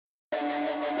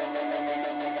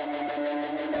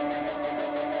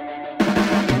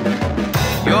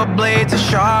Your blades are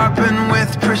sharpened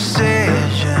with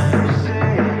precision,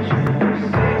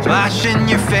 flashing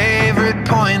your favorite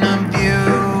point of view.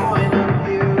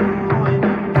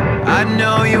 I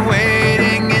know you're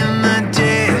waiting in the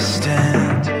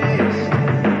distance,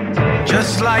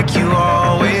 just like you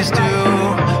always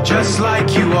do, just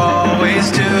like you always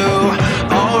do.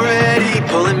 Already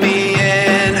pulling me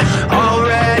in,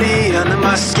 already under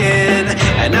my skin,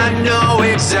 and I know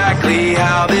exactly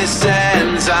how this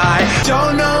ends. I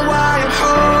don't know why I'm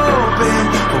hoping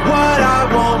for what I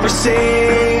won't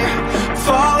receive,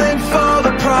 falling for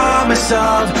the promise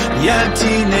of the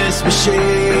emptiness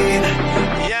machine,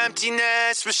 the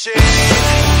emptiness machine.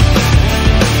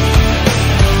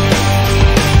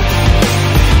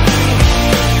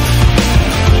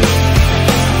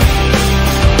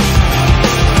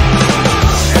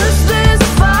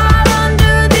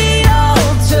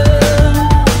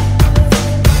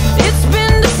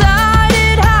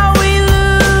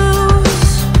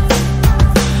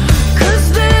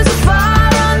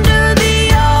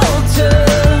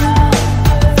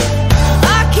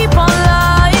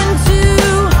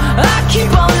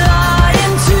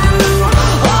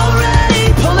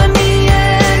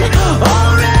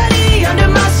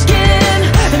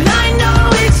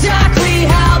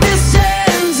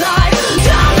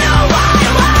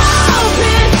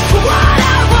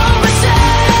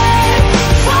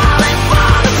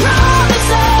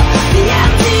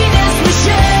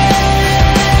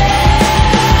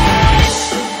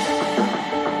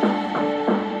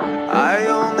 I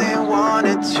only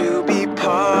wanted to be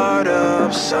part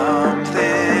of something